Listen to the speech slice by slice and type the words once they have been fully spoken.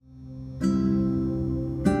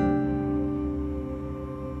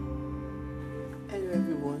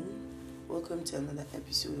Welcome to another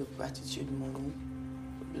episode of Gratitude Morning.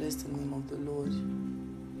 Bless the name of the Lord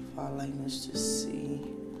for allowing us to see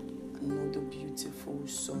another beautiful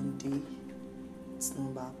Sunday. It's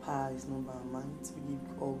not by power, it's not by might. We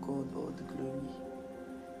give all God all the glory.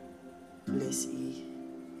 Bless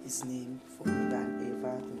His name forever and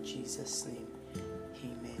ever in Jesus' name.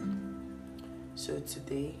 Amen. So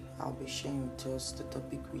today I'll be sharing with us the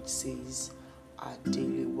topic which says our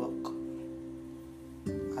daily work.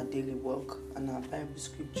 Our daily work, and our Bible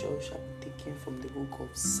scripture shall be taken from the book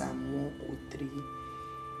of Psalm 103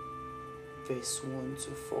 verse 1 to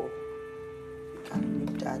 4. You can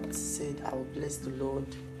read that. It said, I will bless the Lord.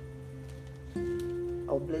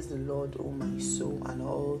 I will bless the Lord, O my soul, and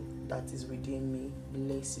all that is within me.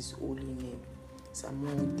 Bless His holy name. Psalm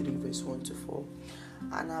 103 verse 1 to 4.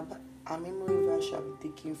 And our memory verse shall be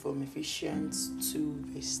taken from Ephesians 2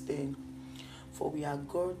 verse 10. For we are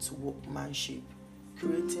God's workmanship,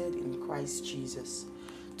 created in Christ Jesus,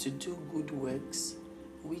 to do good works,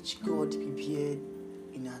 which God prepared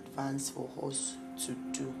in advance for us to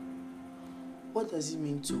do. What does it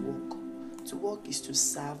mean to work? To work is to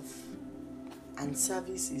serve, and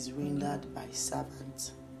service is rendered by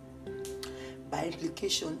servant. By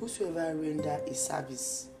implication, whosoever render a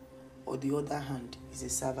service, or the other hand, is a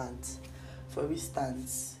servant. For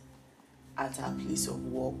instance, at our place of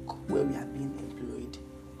work where we are being employed,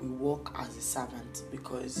 we work as a servant,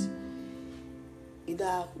 because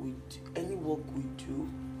either any work we do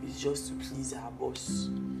is just to please our boss,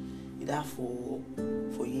 either for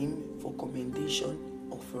him, for commendation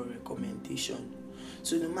or for recommendation.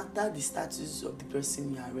 So no matter the status of the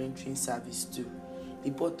person you are rendering service to, the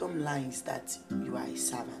bottom line is that you are a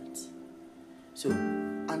servant. So,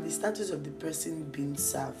 and the status of the person being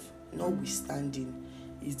served, notwithstanding,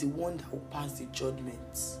 is the one that will pass the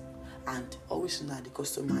judgment. And always know that the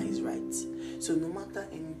customer is right. So no matter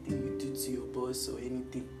anything you do to your boss or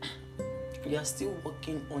anything, you are still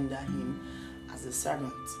working under him as a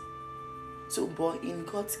servant. So, but in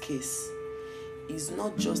God's case, He's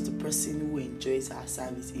not just the person who enjoys our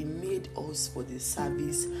service. He made us for the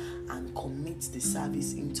service and commits the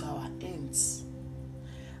service into our hands.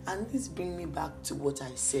 And this brings me back to what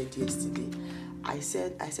I said yesterday. I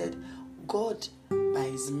said, God, by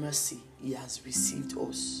His mercy, He has received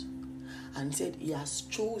us. And said He has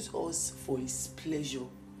chosen us for His pleasure.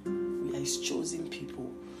 We are His chosen people.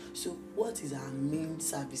 So what is our main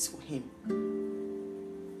service for Him?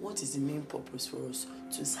 What is the main purpose for us?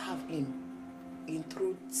 To serve Him in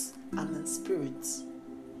truth and in spirit,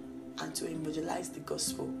 and to evangelize the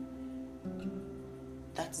gospel.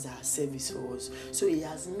 That is our service for us. So He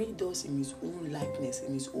has made us in His own likeness,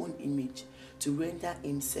 in His own image, to render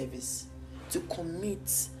Him service, to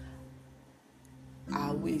commit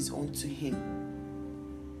our ways unto Him.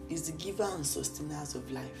 Is the giver and sustainer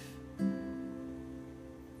of life.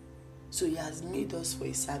 So He has made us for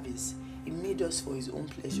His service. He made us for His own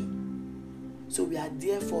pleasure. So we are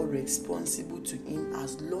therefore responsible to Him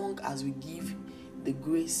as long as we give the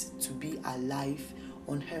grace to be alive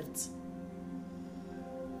on earth.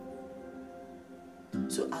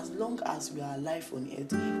 So as long as we are alive on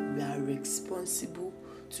earth, we are responsible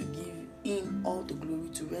to give Him all the glory,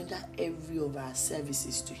 to render every of our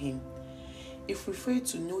services to Him. If we fail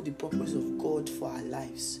to know the purpose of God for our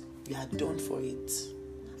lives, we are done for it.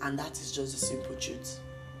 And that is just the simple truth.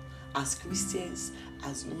 As Christians,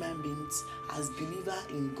 as human beings, as believers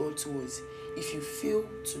in God's words, if you fail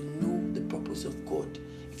to know the purpose of God,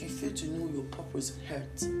 if you fail to know your purpose on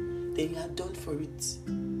earth, then you are done for it.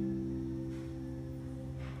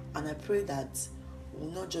 And I pray that we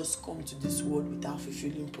will not just come to this world without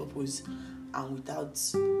fulfilling purpose and without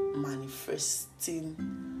manifesting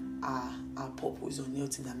our purpose on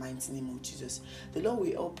earth in the mighty name of Jesus. The Lord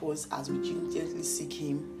will help us as we diligently seek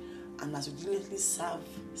Him, and as we diligently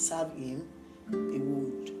serve Him.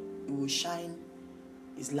 He will shine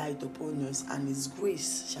His light upon us, and His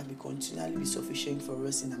grace shall be continually be sufficient for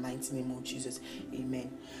us in the mighty name of Jesus.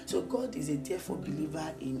 Amen. So God is a therefore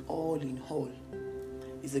believer in all.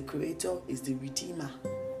 He's the creator, He's the redeemer.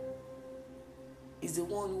 He's the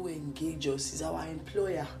one who engages us, He's our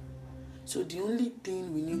employer. So the only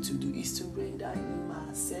thing we need to do is to render Him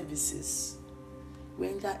our services.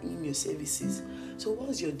 Render Him your services. So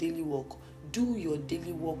what's your daily work? Do your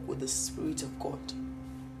daily work with the Spirit of God.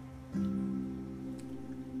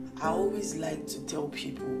 I always like to tell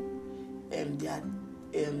people, I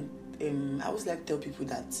always like to tell people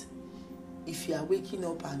that if you are waking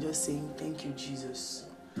up and just saying thank you Jesus,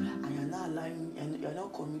 and you're not allowing, and you're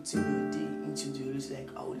not committing your day into the like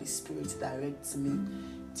Holy Spirit directs me,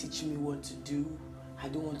 teach me what to do, I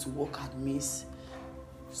don't want to work at miss.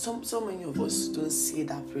 So many of us don't say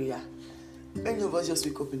that prayer. Many of us just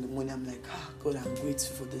wake up in the morning, I'm like, God, I'm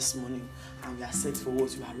grateful for this morning. And we are set for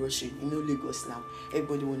what we are rushing. You know, Lagos now,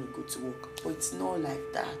 everybody want to go to work. But it's not like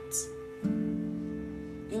that.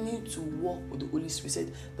 You need to walk with the Holy Spirit.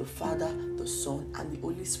 Said the Father, the Son, and the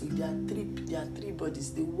Holy Spirit. They are three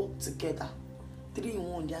bodies. They work together. 3 in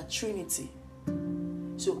 1. They are Trinity.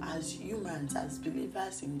 So as humans, as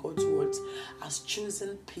believers in God's words, as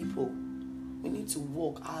chosen people, we need to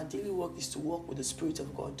walk. Our daily work is to walk with the Spirit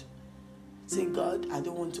of God. Say, God, I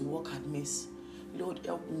don't want to walk amiss. Lord,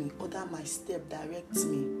 help me. Order my step. Direct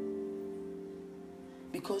me.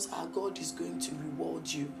 Because our God is going to reward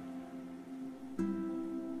you.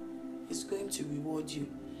 He's going to reward you.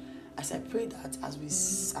 As I pray that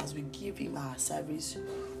as we give him our service,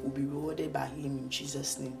 we'll be rewarded by him in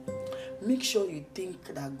Jesus' name. Make sure you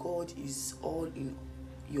think that God is all in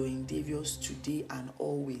your endeavors today and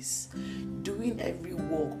always, doing every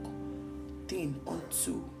work thing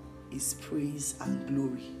unto his praise and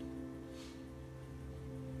glory.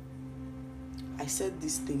 I said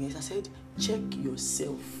this thing, I said, check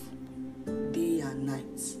yourself day and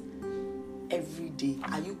night, every day.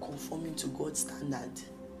 Are you conforming to God's standard?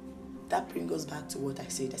 That brings us back to what I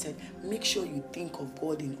said. I said, make sure you think of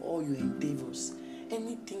God in all your endeavors.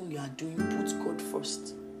 Anything you are doing, put God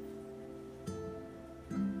first.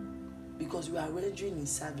 Because we are rendering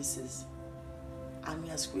his services. And he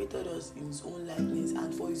has created us in his own likeness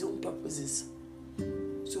and for his own purposes.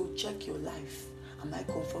 So check your life. Am I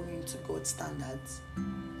conforming to God's standards?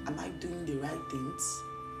 Am I doing the right things?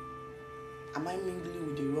 Am I mingling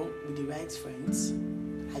with the right friends?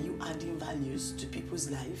 Are you adding values to people's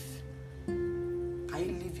life? Are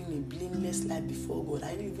you living a blameless life before God?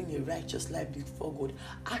 Are you living a righteous life before God?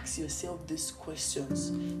 Ask yourself these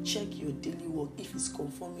questions. Check your daily work if it's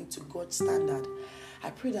conforming to God's standard. I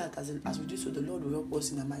pray that as we do so, the Lord will help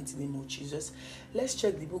us in the mighty name of Jesus. Let's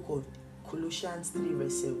check the book of Colossians 3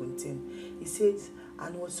 verse 17. It says,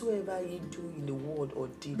 and whatsoever ye do in the word or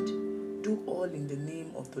deed, do all in the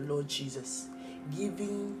name of the Lord Jesus,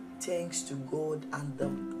 giving thanks to God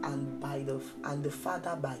and the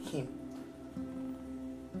Father by him.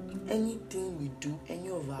 Anything we do, any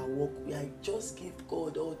of our work, we are just give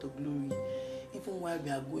God all the glory. Even while we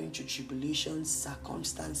are going through tribulations,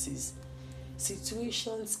 circumstances,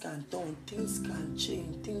 situations can turn, things can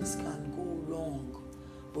change, things can go wrong,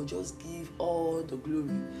 but just give all the glory.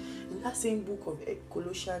 In that same book of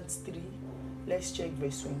Colossians 3, let's check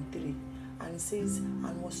verse 23. And it says,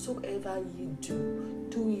 and whatsoever ye do,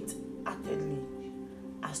 do it heartily,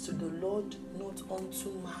 as to the Lord, not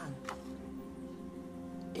unto man.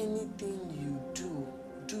 Anything you do,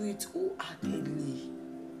 do it wholeheartedly.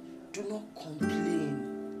 Do not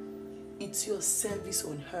complain. It's your service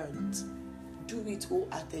on earth. Do it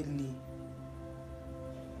wholeheartedly.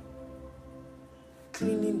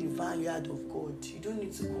 Cleaning the vineyard of God. You don't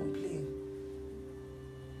need to complain.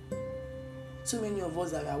 So many of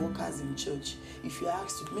us that are workers in church, if you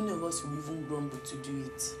ask, many of us will even grumble to do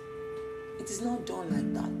it. It is not done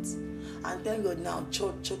like that. And thank God now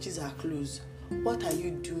churches are closed. What are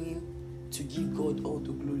you doing to give God all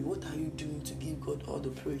the glory? What are you doing to give God all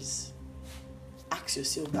the praise? Ask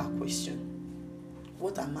yourself that question.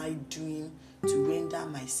 What am I doing to render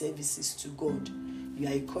my services to God? You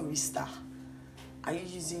are a chorister. Are you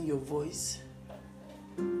using your voice?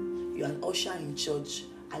 You are an usher in church.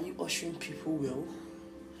 Are you ushering people well?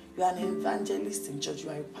 You are an evangelist in church.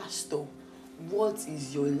 You are a pastor. What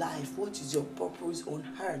is your life? What is your purpose on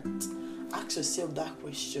earth? Ask yourself that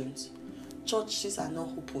question. Churches are not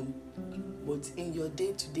open, but in your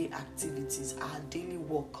day-to-day activities, our daily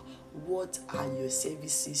work, what are your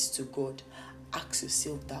services to God? Ask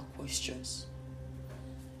yourself that questions.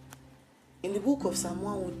 In the book of Psalm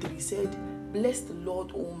 103, it said, bless the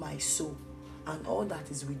Lord, O my soul, and all that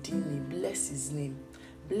is within me. Bless his name.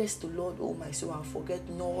 Bless the Lord, O my soul, and forget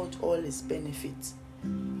not all his benefits.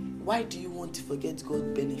 Why do you want to forget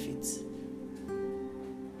God's benefits?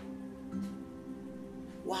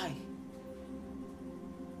 Why?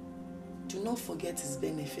 Do not forget his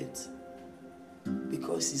benefit,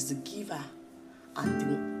 because he's the giver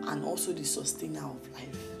and also the sustainer of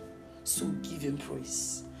life. So give him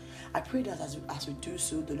praise. I pray that as we do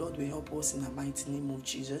so, the Lord will help us in the mighty name of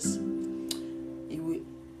Jesus. It will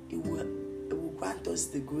grant us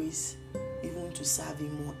the grace even to serve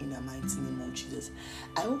him more in the mighty name of Jesus.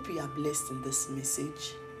 I hope you are blessed in this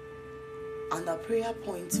message. And our prayer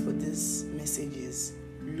point for this message is,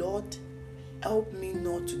 Lord, help me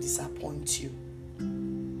not to disappoint you.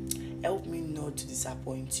 Help me not to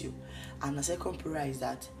disappoint you. And the second prayer is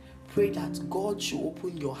that, pray that God should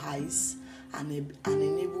open your eyes and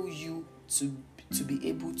enable you to be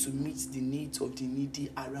able to meet the needs of the needy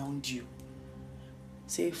around you.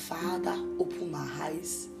 Say, Father, open my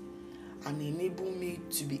eyes and enable me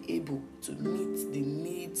to be able to meet the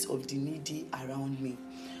needs of the needy around me.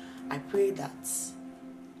 I pray that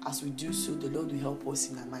as we do so, the Lord will help us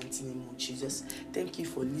in the mighty name of Jesus. Thank you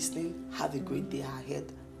for listening. Have a great day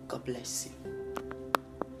ahead. God bless you.